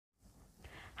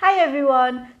Hi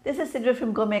everyone, this is Sidra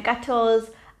from Gourmet Gateaux,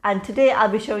 and today I'll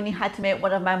be showing you how to make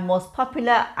one of my most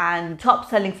popular and top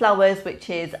selling flowers, which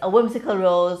is a whimsical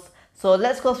rose. So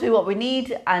let's go through what we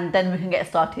need and then we can get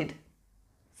started.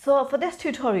 So for this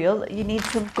tutorial you need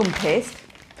some gum paste.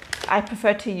 I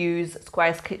prefer to use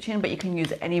Squire's Kitchen, but you can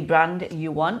use any brand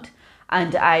you want,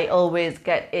 and I always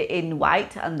get it in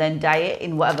white and then dye it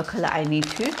in whatever colour I need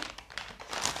to.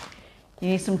 You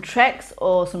need some Trex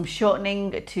or some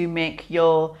shortening to make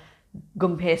your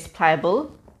gum paste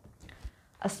pliable,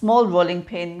 a small rolling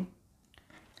pin,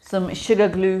 some sugar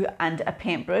glue and a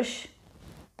paintbrush,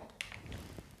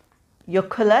 your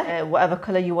colour, whatever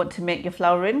colour you want to make your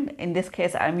flower in this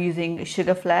case I'm using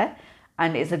Sugar Flare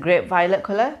and it's a grape violet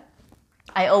colour.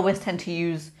 I always tend to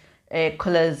use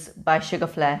colours by Sugar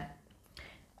Flare.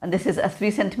 And this is a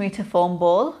 3cm foam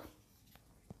ball.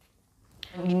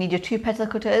 You need your 2 petal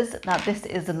cutters. Now this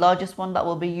is the largest one that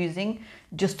we'll be using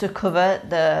just to cover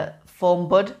the foam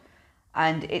bud,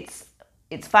 and it's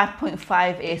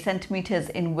 5.5 centimeters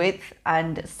in width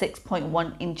and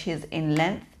 6.1 inches in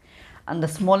length, and the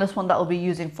smallest one that we'll be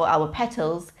using for our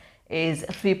petals is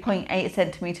 3.8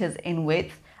 centimeters in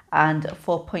width and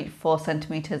 4.4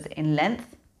 centimeters in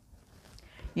length.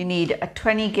 You need a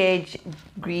 20 gauge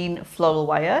green floral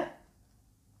wire,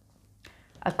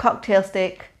 a cocktail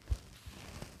stick,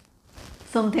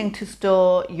 something to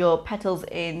store your petals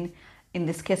in. In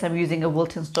this case I'm using a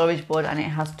Wilton storage board and it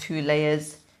has 2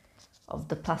 layers of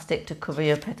the plastic to cover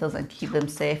your petals and keep them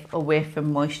safe away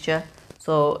from moisture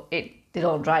so they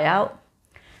don't dry out,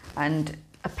 and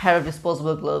a pair of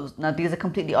disposable gloves. Now these are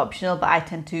completely optional, but I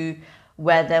tend to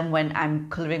wear them when I'm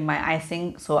colouring my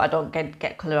icing so I don't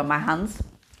get colour on my hands.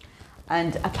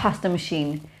 And a pasta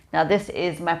machine. Now this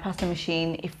is my pasta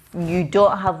machine. If you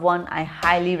don't have one, I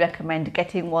highly recommend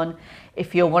getting one.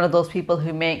 If you're one of those people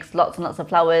who makes lots and lots of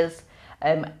flowers,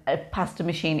 a pasta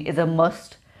machine is a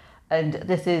must. And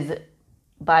this is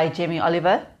by Jamie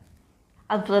Oliver.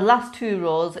 And for the last 2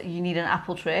 rows, you need an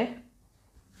apple tray.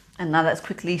 And now let's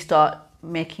quickly start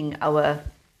making our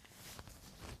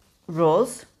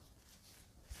rows.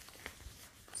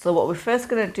 So what we're first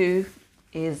going to do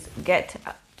is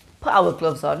put our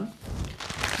gloves on,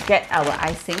 get our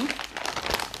icing,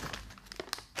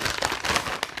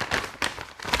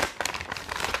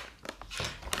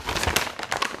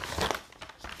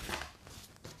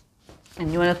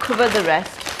 and you want to cover the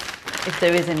rest if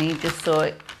there is any, just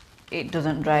so it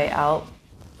doesn't dry out,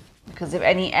 because if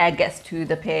any air gets to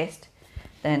the paste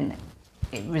then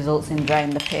it results in drying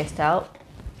the paste out,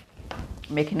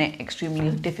 making it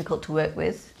extremely difficult to work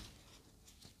with.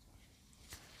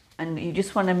 And you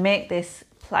just want to make this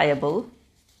pliable.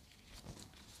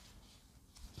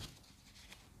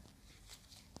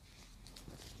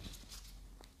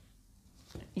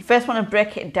 You first want to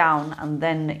break it down and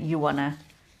then you want to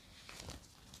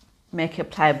make it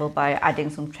pliable by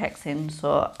adding some Trex in.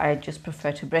 So I just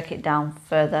prefer to break it down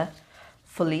further,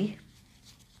 fully.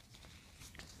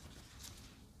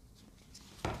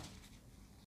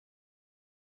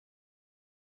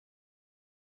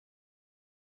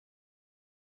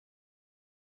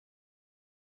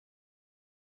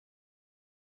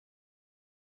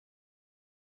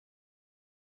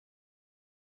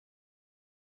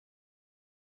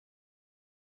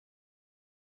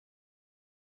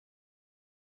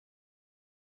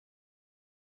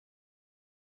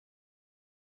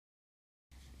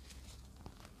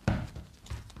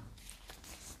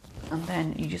 And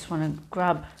then you just want to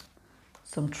grab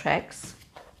some Trex,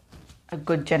 a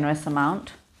good generous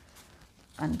amount,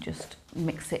 and just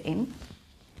mix it in.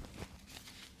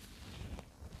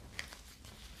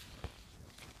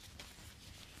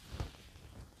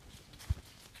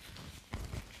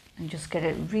 And just get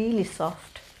it really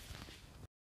soft.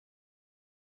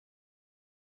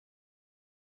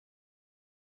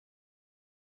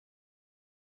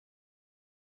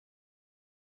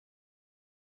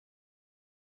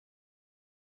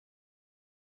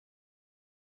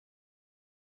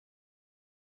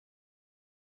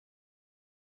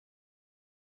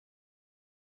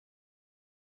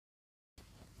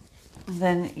 And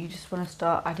then you just want to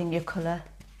start adding your colour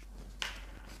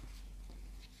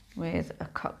with a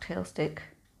cocktail stick.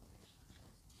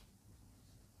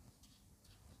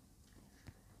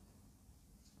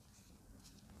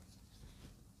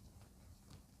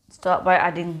 Start by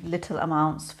adding little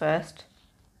amounts first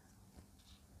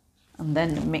and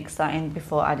then mix that in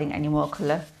before adding any more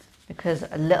colour, because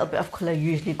a little bit of colour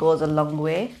usually goes a long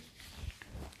way.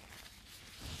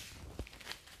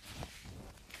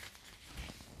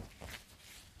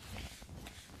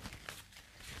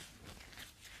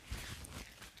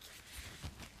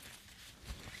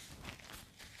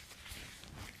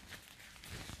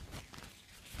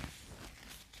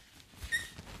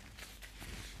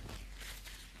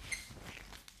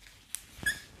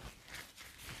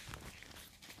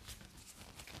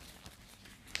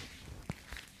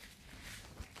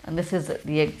 And this is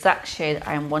the exact shade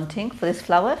I'm wanting for this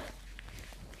flower.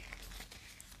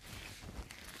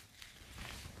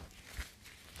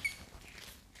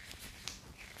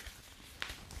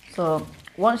 So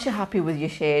once you're happy with your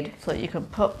shade, so you can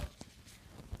put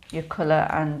your colour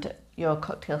and your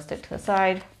cocktail stick to the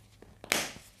side.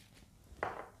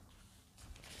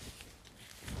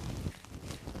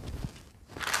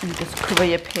 And just cover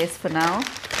your paste for now.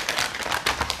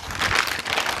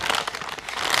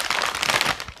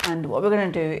 And what we're going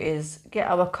to do is get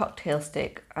our cocktail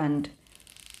stick and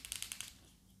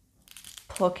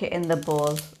poke it in the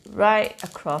bowl right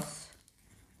across.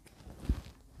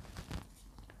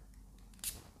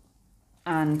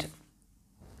 And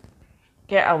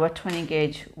get our 20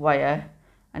 gauge wire,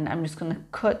 and I'm just going to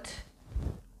cut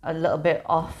a little bit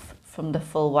off from the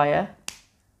full wire.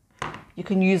 You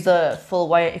can use the full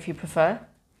wire if you prefer.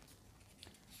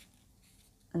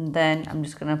 And then I'm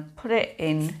just going to put it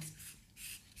in,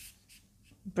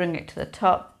 bring it to the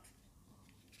top,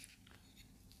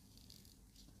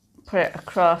 put it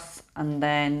across, and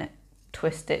then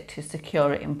twist it to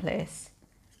secure it in place.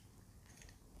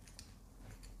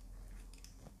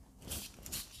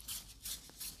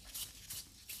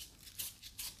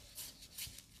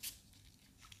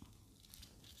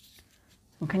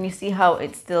 And can you see how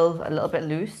it's still a little bit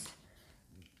loose?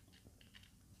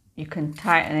 You can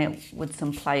tighten it with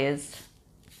some pliers.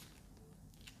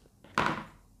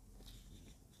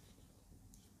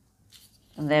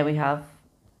 And there we have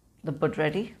the bud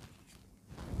ready.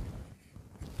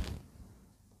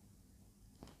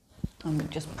 And we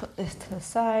just put this to the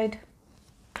side.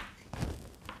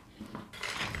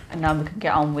 And now we can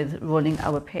get on with rolling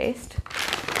our paste.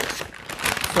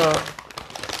 So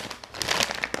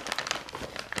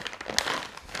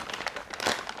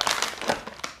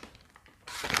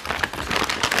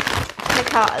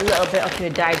take out a little bit of your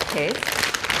dyed paste.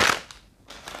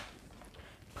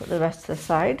 Put the rest to the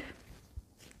side.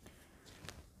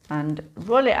 And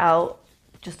roll it out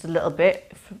just a little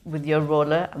bit with your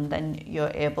roller, and then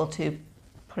you're able to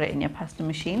put it in your pasta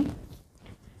machine.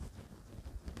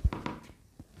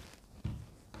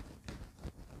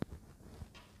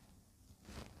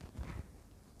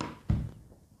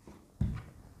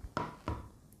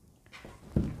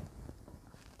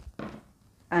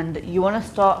 And you want to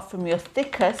start from your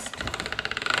thickest,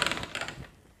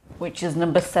 which is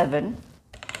number 7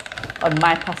 on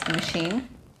my pasta machine,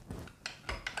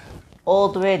 all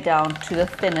the way down to the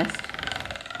thinnest,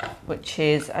 which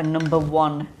is a number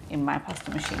 1 in my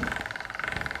pasta machine.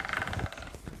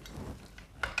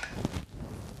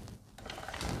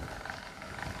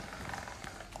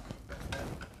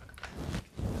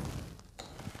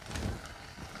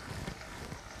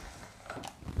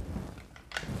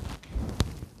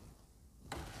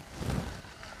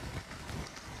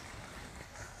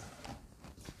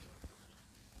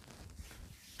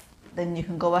 Then you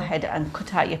can go ahead and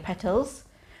cut out your petals.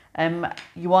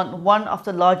 You want one of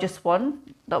the largest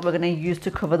one that we're going to use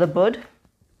to cover the bud.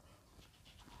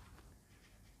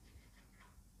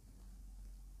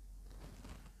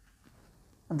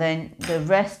 And then the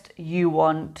rest you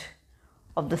want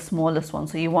of the smallest one.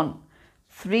 So you want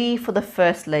 3 for the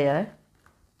first layer.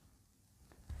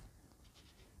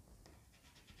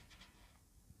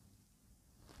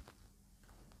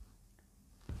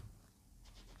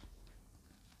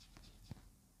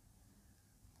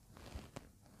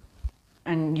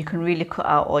 And you can really cut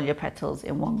out all your petals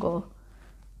in one go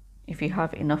if you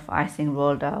have enough icing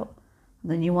rolled out.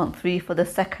 And then you want 3 for the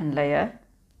second layer.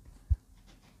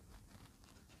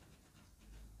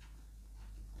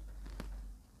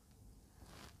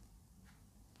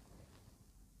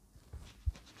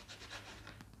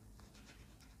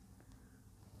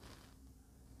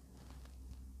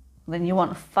 Then you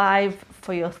want 5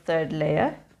 for your third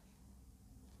layer.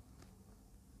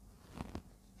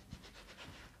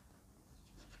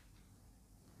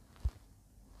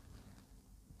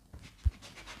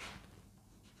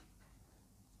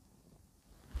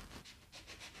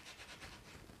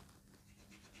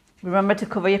 Remember to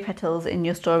cover your petals in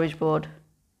your storage board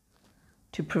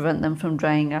to prevent them from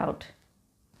drying out.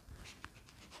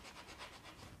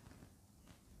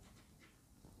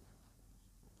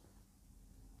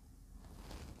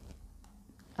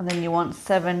 And then you want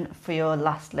 7 for your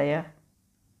last layer.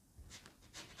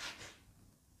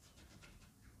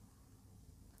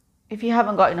 If you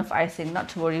haven't got enough icing, not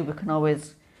to worry, we can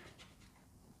always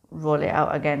roll it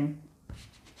out again.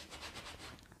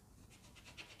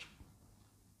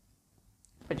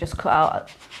 But just cut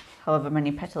out however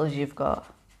many petals you've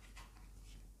got.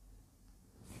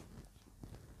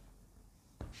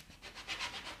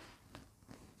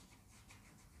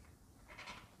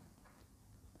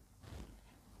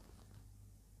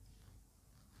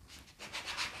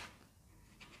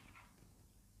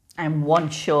 I'm one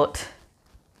short.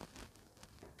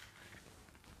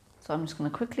 So I'm just going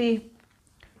to quickly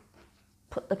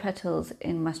put the petals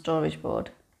in my storage board.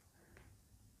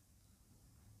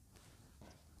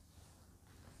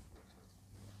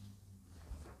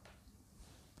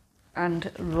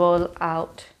 And roll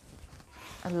out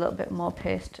a little bit more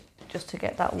paste just to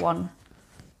get that one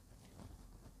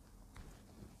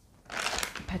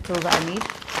petal that I need.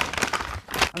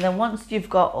 And then once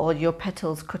you've got all your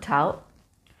petals cut out,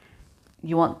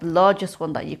 you want the largest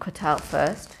one that you cut out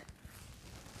first,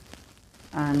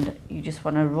 and you just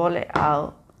want to roll it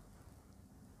out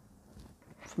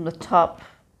from the top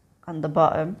and the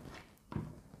bottom,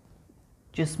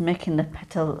 just making the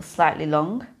petal slightly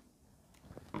long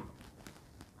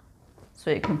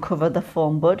so it can cover the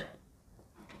foam bud.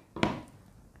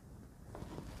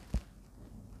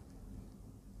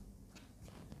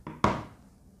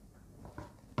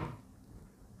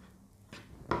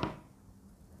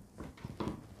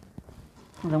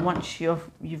 And then once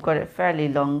you've got it fairly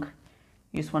long,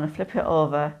 you just want to flip it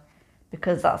over,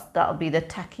 because that'll be the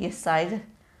tackiest side,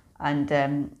 and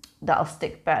that'll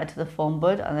stick better to the foam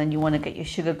bud. And then you want to get your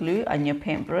sugar glue and your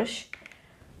paintbrush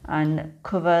and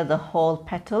cover the whole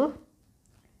petal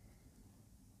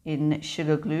in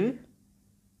sugar glue.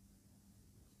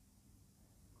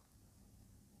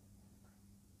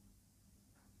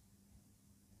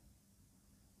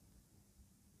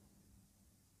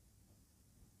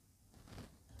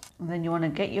 And then you want to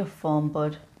get your foam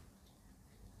bud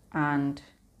and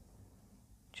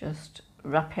just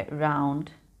wrap it round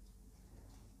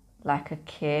like a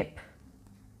cape,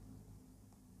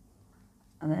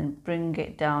 and then bring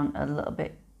it down a little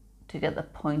bit to get the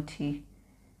pointy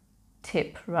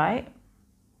tip right,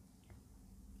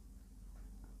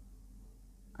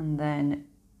 and then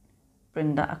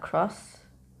bring that across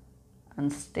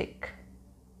and stick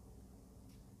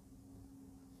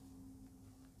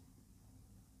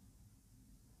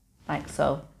like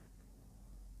so,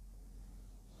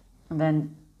 and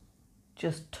then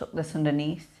just tuck this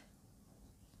underneath,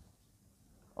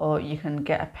 or you can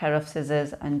get a pair of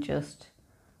scissors and just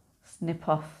snip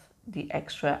off the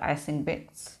extra icing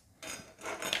bits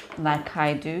like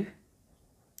I do.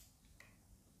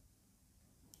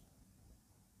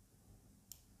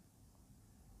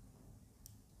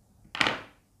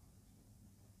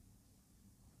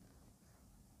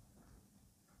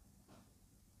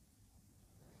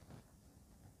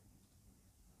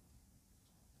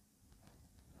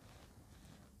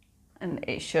 And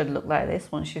it should look like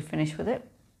this once you're finished with it.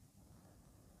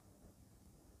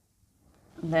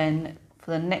 And then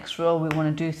for the next row, we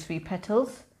want to do 3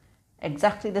 petals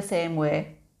exactly the same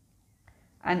way.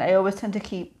 And I always tend to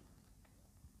keep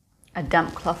a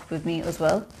damp cloth with me as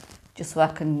well, just so I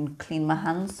can clean my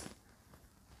hands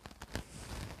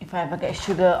if I ever get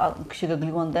sugar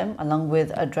glue on them, along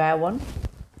with a dry one.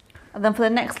 And then for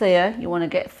the next layer, you want to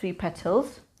get 3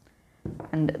 petals,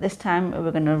 and this time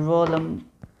we're going to roll them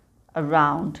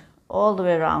around, all the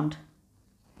way around,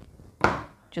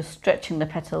 just stretching the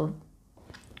petal.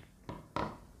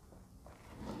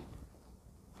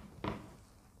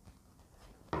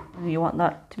 And you want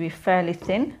that to be fairly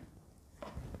thin.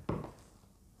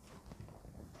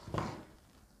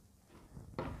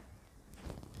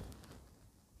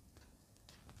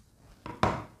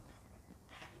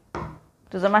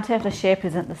 Doesn't matter if the shape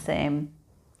isn't the same.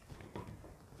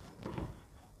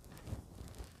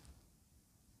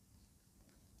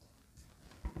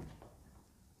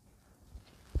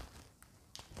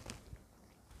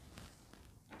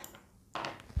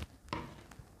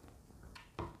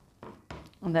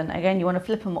 And then again, you want to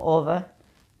flip them over,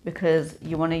 because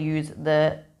you want to use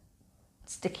the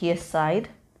stickiest side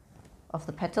of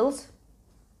the petals.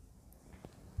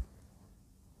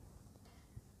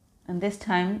 And this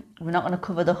time, we're not going to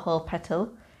cover the whole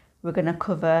petal. We're going to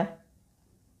cover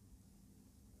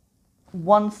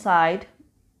one side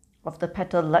of the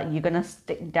petal that you're going to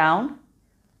stick down,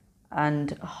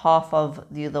 and half of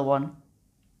the other one.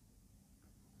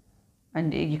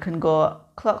 And you can go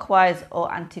clockwise or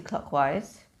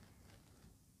anti-clockwise.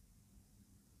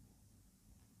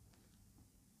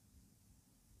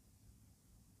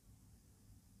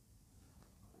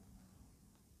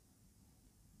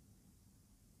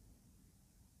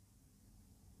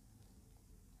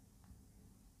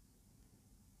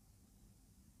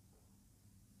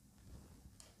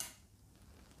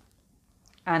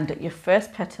 And your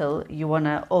first petal, you want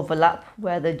to overlap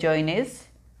where the join is,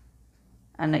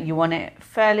 and you want it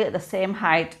fairly at the same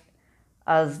height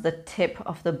as the tip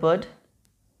of the bud.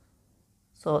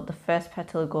 So the first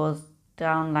petal goes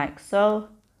down like so,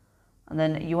 and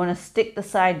then you want to stick the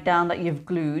side down that you've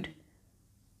glued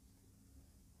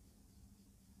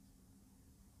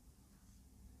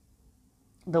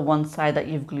the one side that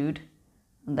you've glued.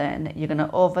 And then you're going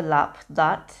to overlap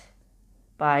that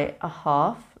by a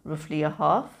half, roughly a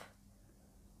half.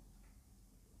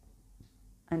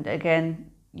 And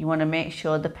again, you want to make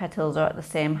sure the petals are at the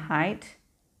same height,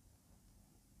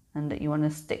 and that you want to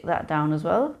stick that down as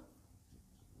well.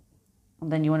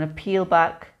 And then you want to peel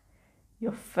back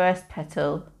your first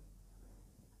petal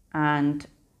and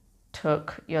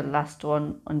tuck your last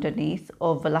one underneath,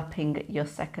 overlapping your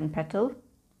second petal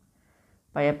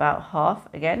by about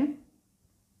half again.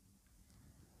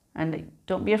 And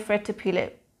don't be afraid to peel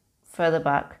it further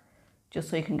back, just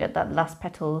so you can get that last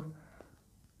petal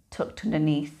tucked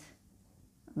underneath.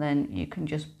 Then you can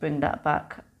just bring that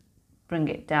back, bring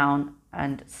it down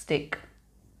and stick.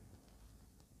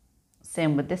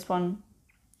 Same with this one.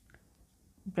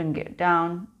 Bring it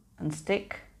down and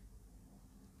stick.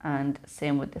 And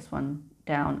same with this one,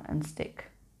 down and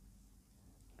stick.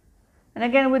 And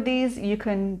again with these, you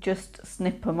can just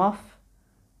snip them off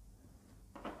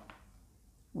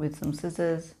with some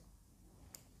scissors.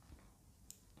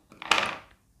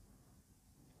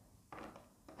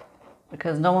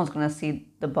 Because no one's going to see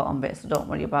the bottom bit, so don't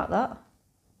worry about that.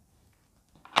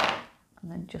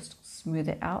 And then just smooth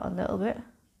it out a little bit.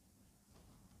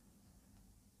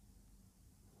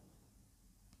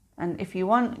 And if you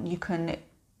want, you can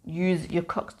use your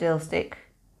cocktail stick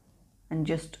and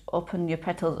just open your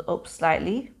petals up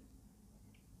slightly.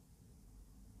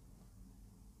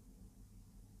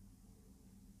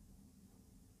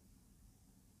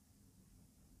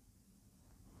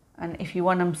 And if you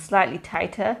want them slightly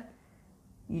tighter,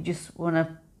 you just want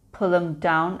to pull them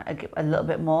down a little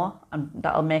bit more, and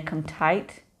that'll make them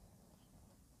tight.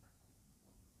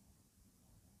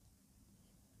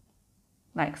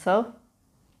 Like so.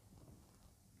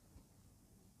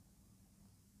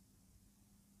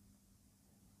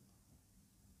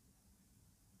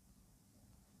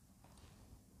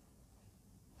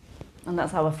 And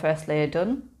that's our first layer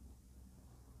done.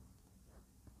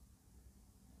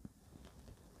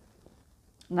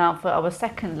 Now for our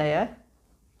second layer,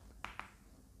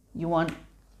 you want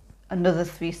another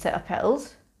 3 set of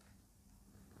petals.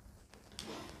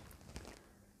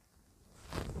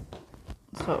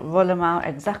 So roll them out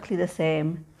exactly the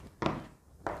same.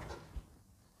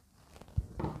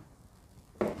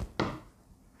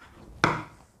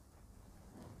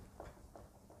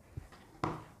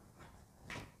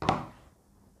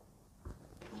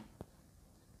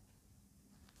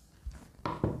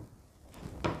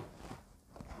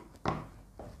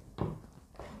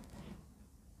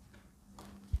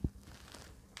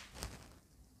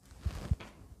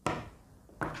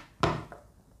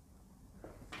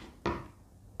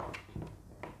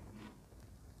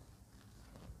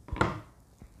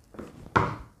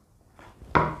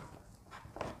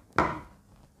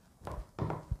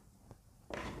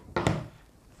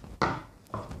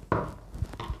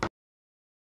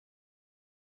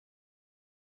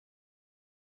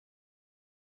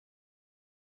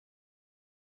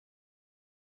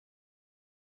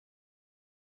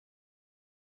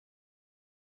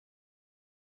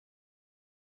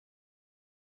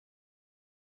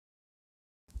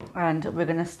 And we're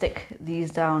going to stick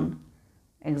these down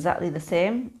exactly the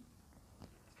same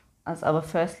as our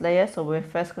first layer. So we're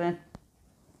first going to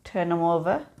turn them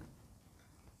over,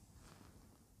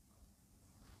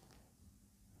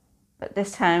 but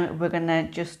this time we're going to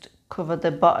just cover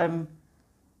the bottom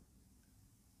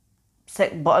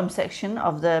section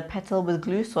of the petal with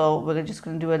glue. So we're just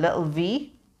going to do a little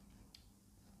V,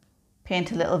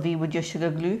 paint a little V with your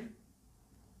sugar glue.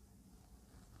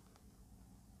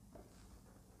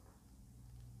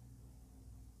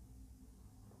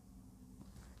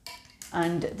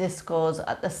 And this goes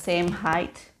at the same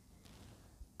height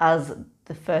as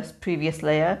the previous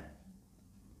layer,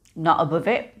 not above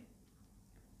it.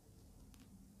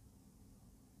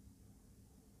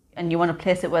 And you want to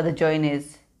place it where the join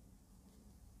is.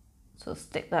 So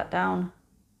stick that down.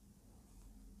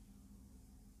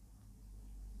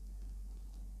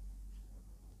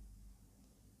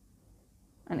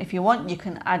 And if you want, you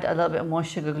can add a little bit more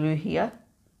sugar glue here.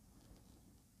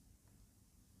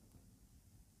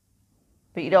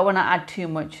 But you don't want to add too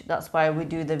much. That's why we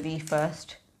do the V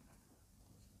first.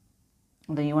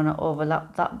 And then you want to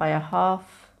overlap that by a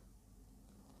half.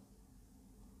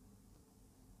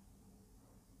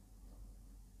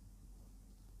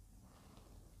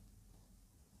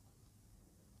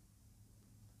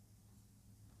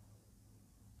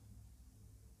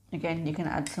 Again, you can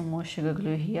add some more sugar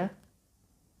glue here.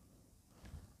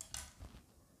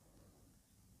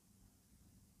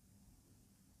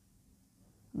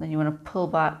 Then you want to pull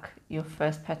back your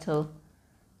first petal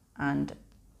and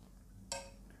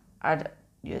add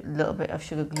your little bit of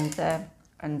sugar glue there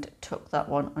and tuck that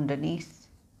one underneath,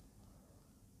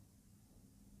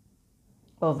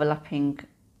 overlapping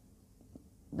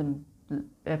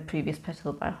the previous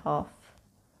petal by half.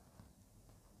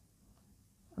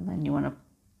 And then you want to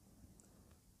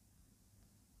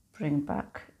bring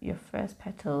back your first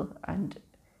petal and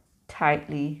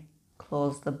tightly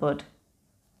close the bud.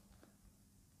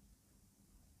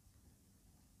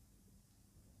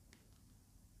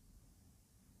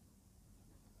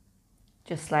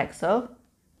 Just like so.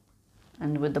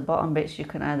 And with the bottom bits, you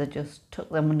can either just tuck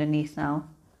them underneath now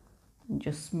and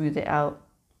just smooth it out.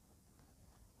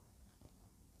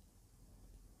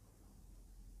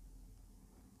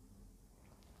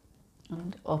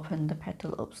 And open the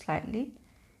petal up slightly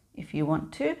if you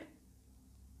want to.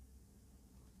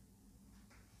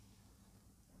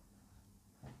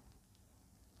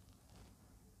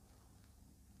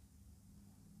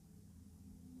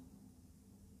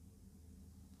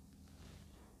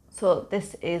 So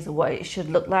this is what it should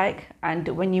look like, and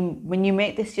when you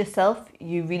make this yourself,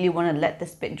 you really want to let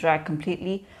this bit dry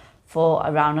completely for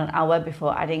around an hour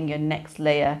before adding your next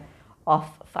layer of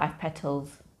 5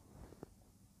 petals.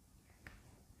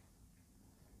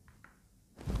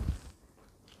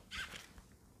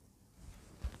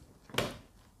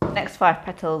 Next 5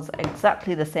 petals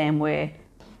exactly the same way.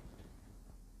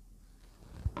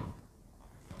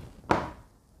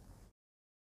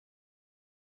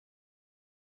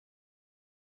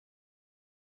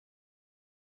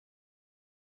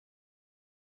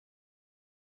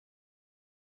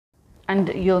 And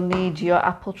you'll need your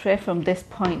apple tray from this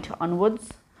point onwards.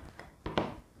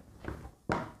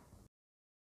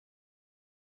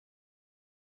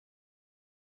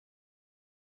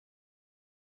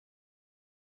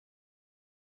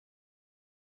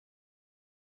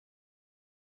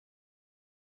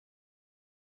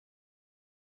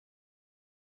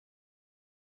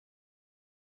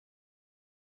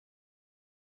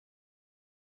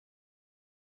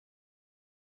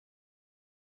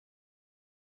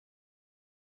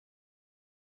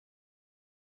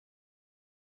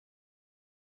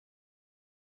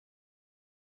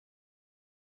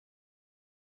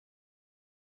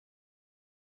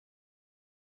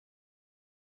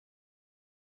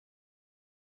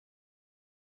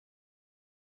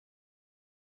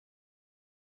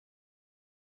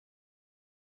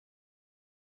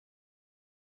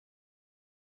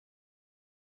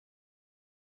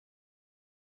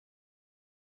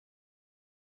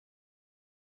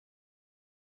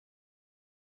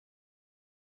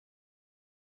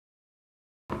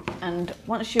 And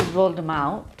once you've rolled them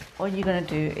out, all you're going to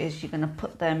do is you're going to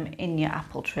put them in your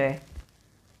apple tray,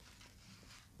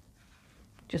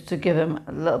 just to give them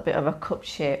a little bit of a cup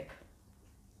shape.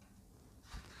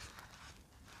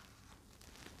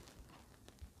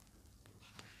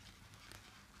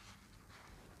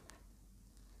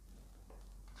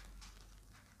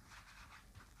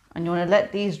 And you want to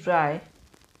let these dry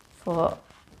for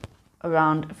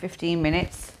around 15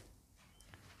 minutes,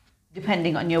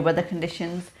 depending on your weather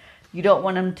conditions. You don't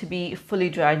want them to be fully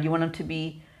dried, you want them to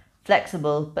be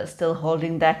flexible but still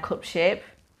holding their cup shape.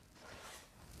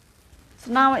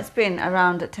 So now it's been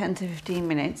around 10 to 15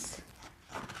 minutes.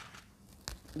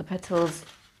 The petals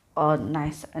are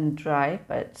nice and dry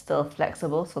but still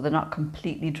flexible, so they're not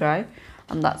completely dry,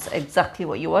 and that's exactly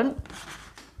what you want.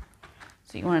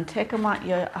 So you want to take them out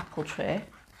your apple tray,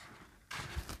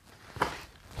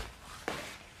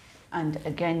 and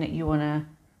again you want to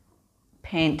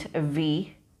paint a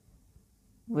V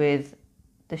with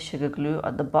the sugar glue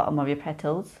at the bottom of your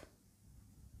petals.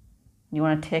 You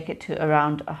want to take it to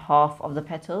around a half of the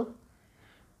petal.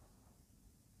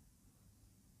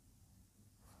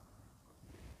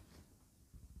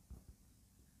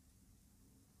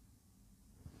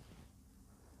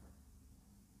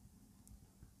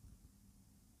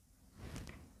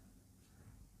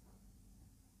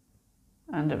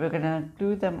 And we're going to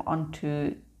glue them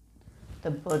onto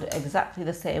the bud exactly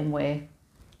the same way,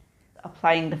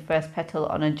 applying the first petal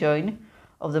on a join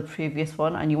of the previous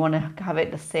one, and you want to have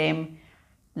it the same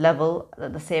level,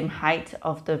 the same height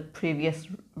of the previous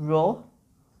row.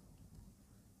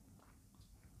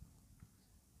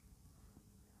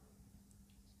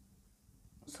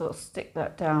 So stick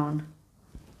that down,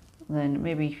 and then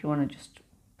maybe if you want to just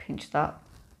pinch that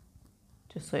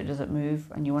just so it doesn't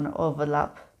move, and you want to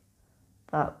overlap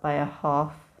that by a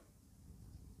half.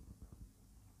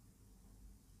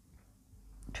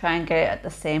 Try and get it at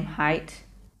the same height,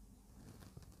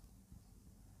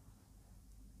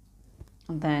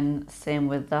 and then same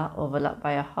with that, overlap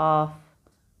by a half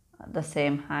at the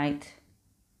same height.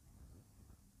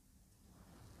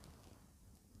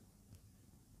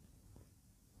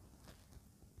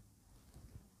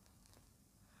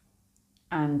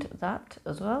 and that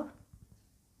as well.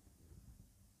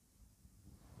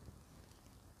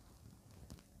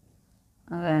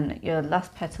 And then your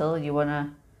last petal, you want to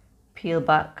peel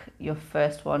back your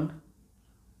first one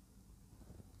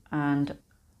and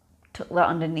tuck that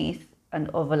underneath and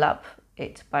overlap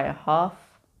it by a half,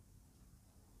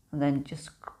 and then just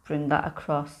bring that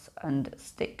across and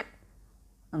stick,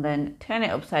 and then turn it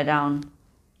upside down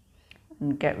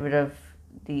and get rid of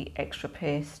the extra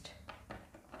paste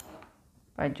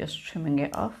by just trimming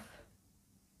it off.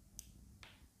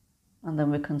 And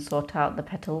then we can sort out the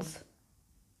petals.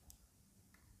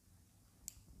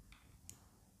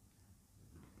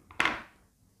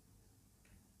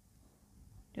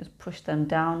 Just push them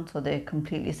down so they're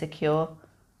completely secure.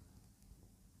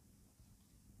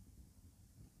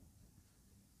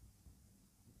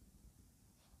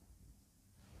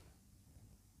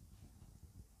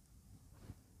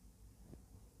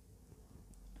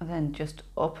 And then just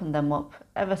open them up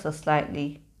ever so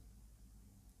slightly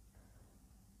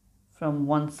from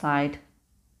one side.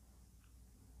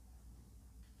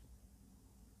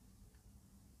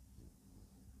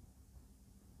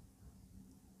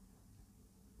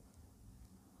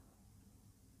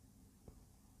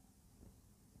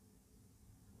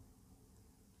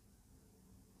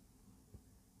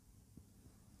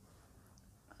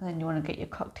 And then you want to get your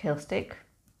cocktail stick,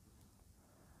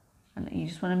 and you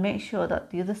just want to make sure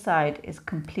that the other side is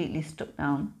completely stuck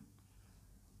down.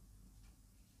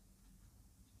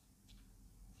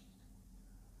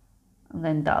 And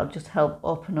then that'll just help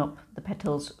open up the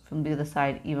petals from the other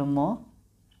side even more.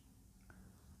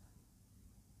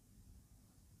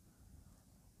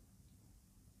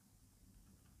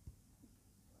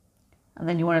 And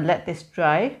then you want to let this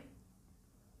dry.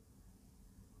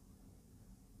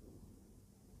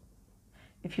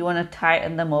 If you want to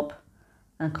tighten them up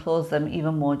and close them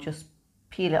even more, just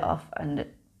peel it off and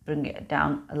bring it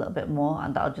down a little bit more,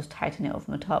 and that'll just tighten it up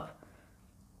from the top.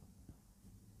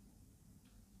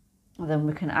 And then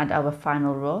we can add our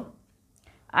final row.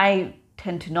 I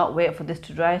tend to not wait for this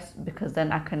to dry because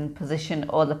then I can position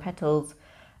all the petals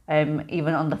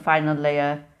even on the final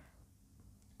layer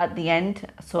at the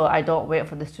end, so I don't wait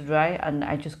for this to dry and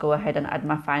I just go ahead and add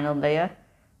my final layer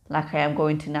like I am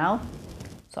going to now.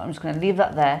 So I'm just going to leave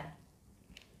that there,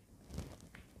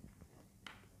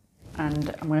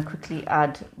 and I'm going to quickly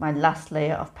add my last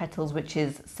layer of petals, which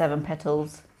is 7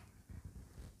 petals.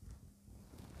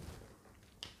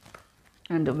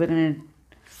 And we're going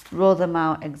to roll them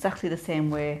out exactly the same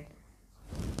way.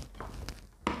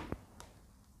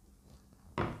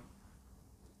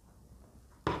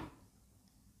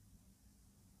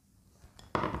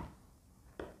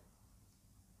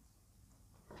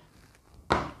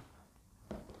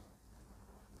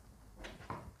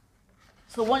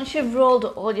 So once you've rolled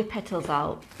all your petals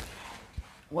out,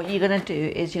 what you're going to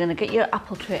do is you're going to get your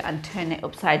apple tray and turn it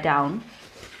upside down.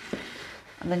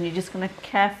 And then you're just going to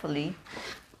carefully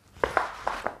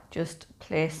just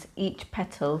place each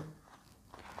petal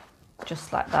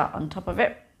just like that on top of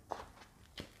it.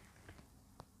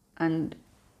 And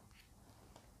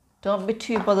don't be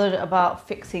too bothered about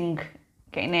getting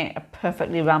it a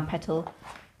perfectly round petal,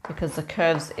 because the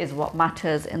curves is what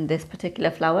matters in this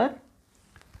particular flower.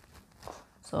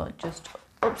 So just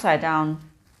upside down,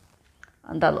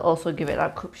 and that'll also give it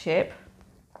that cup shape.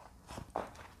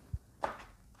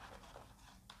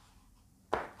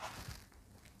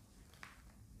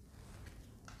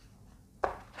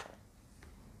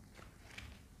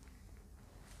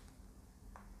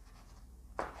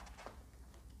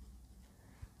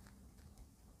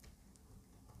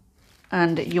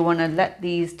 And you want to let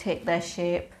these take their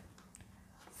shape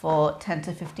for 10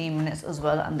 to 15 minutes as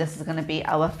well, and this is going to be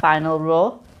our final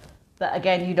row. But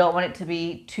again, you don't want it to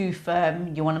be too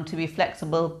firm, you want them to be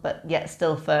flexible but yet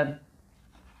still firm.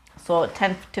 So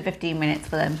 10 to 15 minutes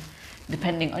for them,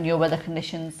 depending on your weather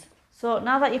conditions. So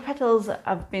now that your petals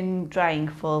have been drying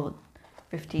for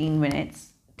 15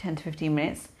 minutes, 10 to 15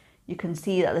 minutes, you can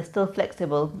see that they're still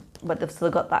flexible, but they've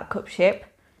still got that cup shape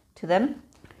to them.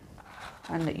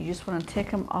 And you just want to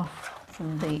take them off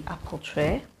from the apple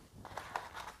tray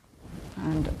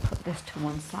and put this to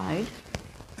one side.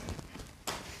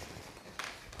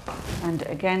 And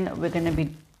again, we're going to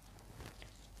be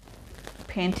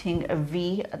painting a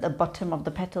V at the bottom of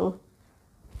the petal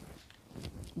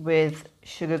with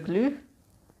sugar glue,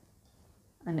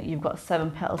 and you've got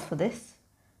 7 petals for this.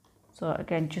 So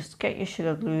again, just get your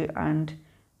sugar glue and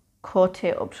coat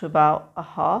it up to about a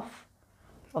half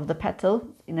of the petal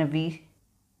in a V.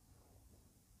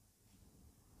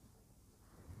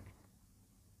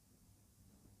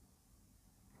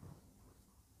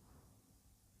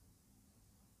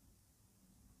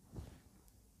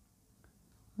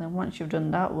 Then once you've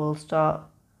done that, we'll start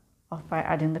off by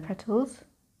adding the petals.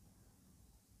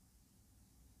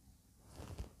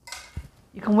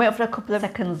 You can wait for a couple of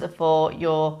seconds for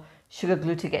your sugar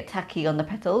glue to get tacky on the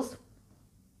petals,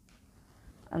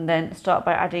 and then start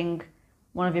by adding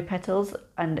one of your petals,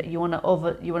 and you want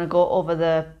to go over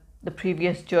the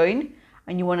previous join,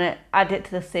 and you want to add it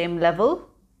to the same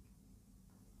level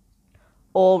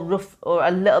or a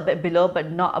little bit below,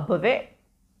 but not above it.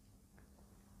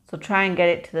 So try and get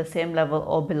it to the same level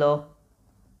or below,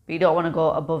 but you don't want to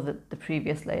go above the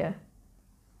previous layer.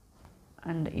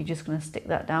 And you're just going to stick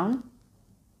that down.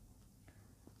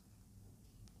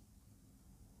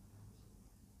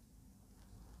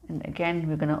 And again,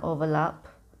 we're going to overlap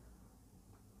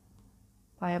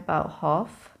by about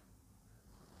half,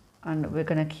 and we're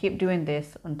going to keep doing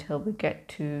this until we get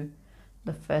to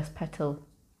the first petal.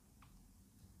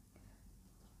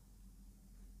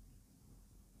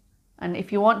 And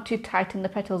if you want to tighten the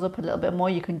petals up a little bit more,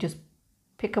 you can just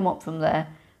pick them up from there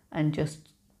and just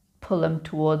pull them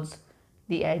towards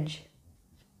the edge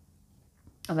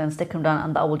and then stick them down,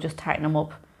 and that will just tighten them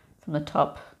up from the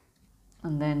top.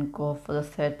 And then go for the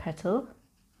third petal,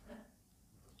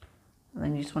 and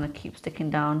then you just want to keep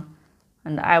sticking down,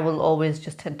 and I will always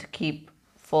just tend to keep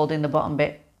folding the bottom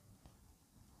bit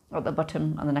at the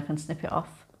bottom, and then I can snip it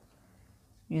off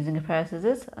using a pair of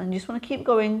scissors. And you just want to keep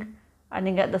going,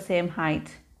 adding at the same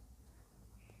height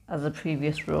as the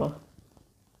previous row.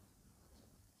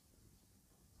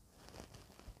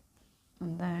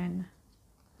 And then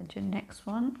add your next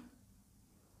one.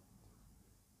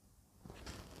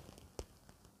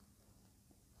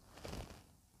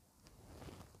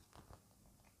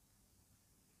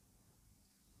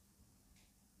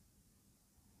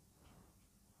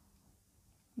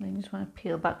 Then you just want to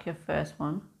peel back your first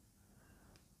one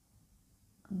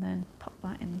and then pop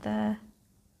that in there,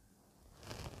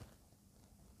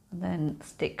 and then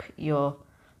stick your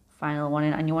final one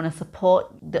in, and you want to support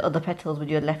the other petals with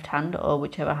your left hand or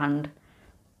whichever hand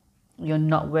you're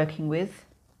not working with,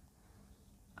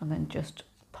 and then just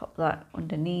pop that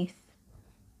underneath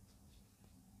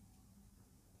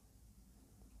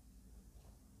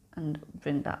and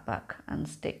bring that back and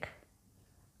stick.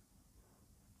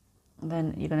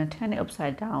 Then you're going to turn it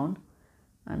upside down,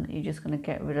 and you're just going to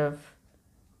get rid of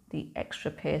the extra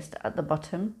paste at the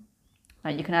bottom. Now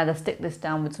you can either stick this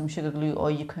down with some sugar glue, or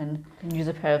you can use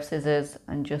a pair of scissors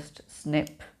and just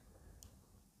snip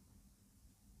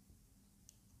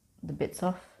the bits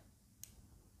off.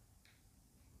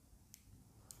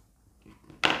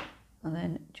 And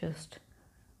then just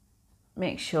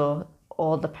make sure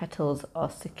all the petals are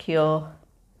secure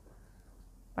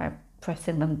by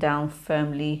pressing them down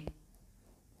firmly.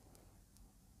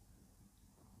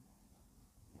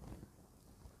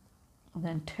 And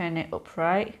then turn it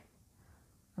upright,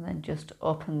 and then just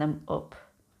open them up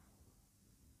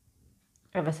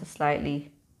ever so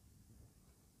slightly.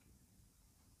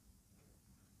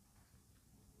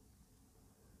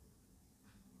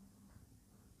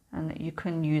 And you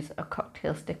can use a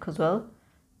cocktail stick as well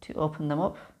to open them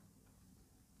up.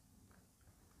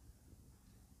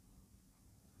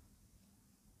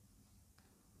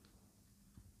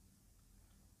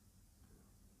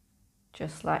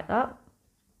 Just like that.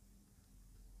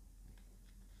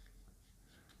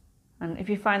 And if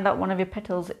you find that one of your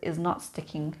petals is not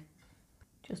sticking,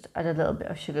 just add a little bit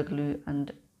of sugar glue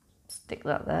and stick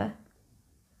that there.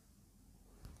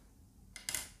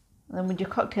 And then with your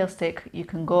cocktail stick, you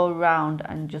can go around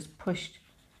and just push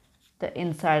the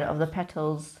inside of the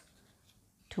petals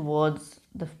towards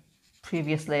the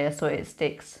previous layer so it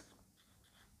sticks.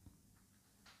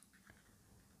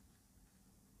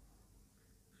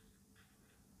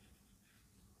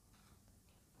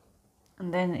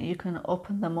 And then you can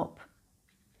open them up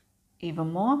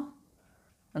even more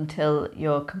until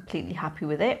you're completely happy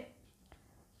with it.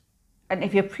 And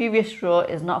if your previous row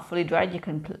is not fully dried, you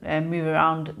can move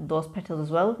around those petals as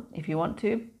well if you want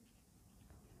to.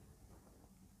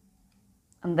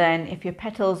 And then if your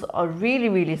petals are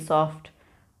really soft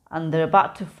and they're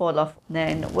about to fall off,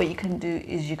 then what you can do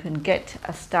is you can get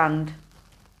a stand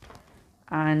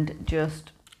and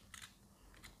just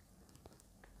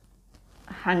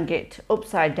hang it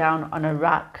upside down on a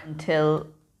rack until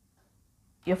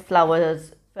your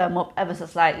flowers firm up ever so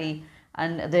slightly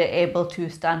and they're able to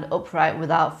stand upright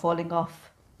without falling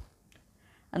off.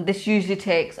 And this usually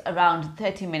takes around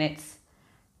 30 minutes.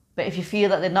 But if you feel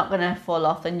that they're not going to fall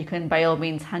off, then you can by all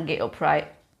means hang it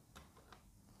upright.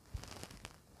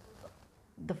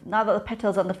 Now that the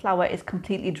petals on the flower is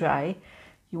completely dry,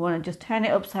 you want to just turn it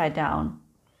upside down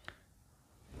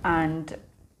and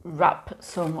wrap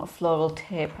some floral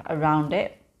tape around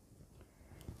it.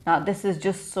 Now this is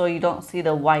just so you don't see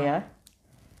the wire,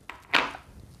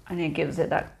 and it gives it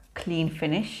that clean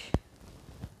finish.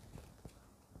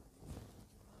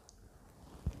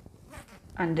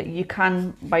 And you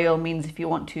can, by all means, if you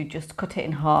want to, just cut it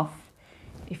in half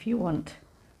if you want.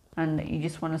 And you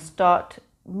just want to start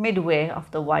midway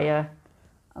off the wire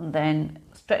and then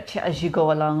stretch it as you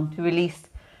go along to release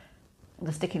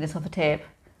the stickiness of the tape,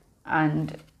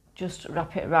 and just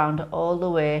wrap it around all the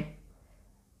way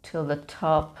till the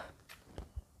top.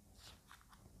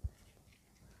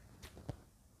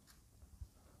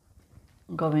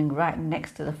 Going right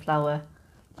next to the flower,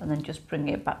 and then just bring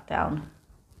it back down.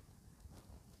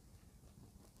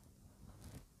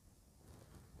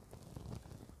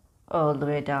 All the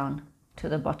way down to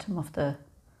the bottom of the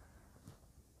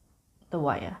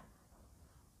wire.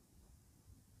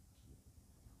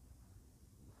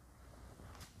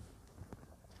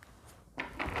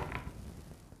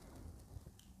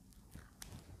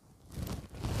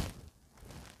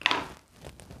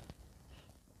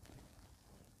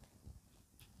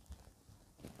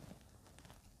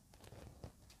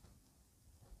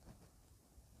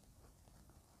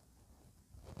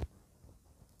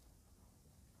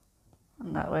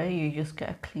 And that way you just get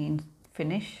a clean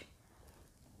finish.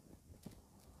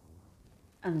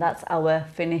 And that's our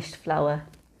finished flower.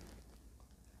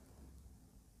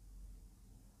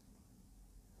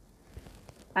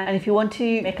 And if you want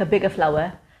to make a bigger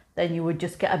flower, then you would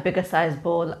just get a bigger size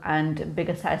bowl and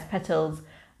bigger size petals.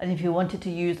 And if you wanted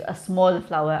to use a smaller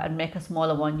flower and make a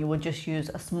smaller one, you would just use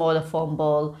a smaller foam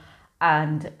bowl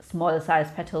and smaller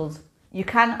size petals. You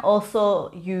can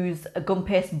also use a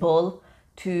gumpaste bowl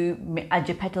to add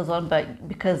your petals on, but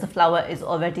because the flower is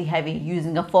already heavy,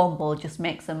 using a foam bowl just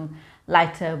makes them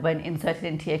lighter when inserted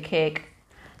into your cake.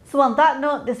 So on that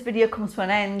note, this video comes to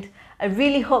an end. I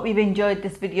really hope you've enjoyed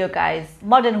this video, guys.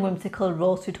 Modern whimsical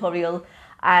rose tutorial,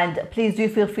 and please do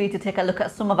feel free to take a look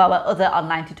at some of our other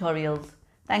online tutorials.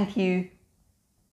 Thank you.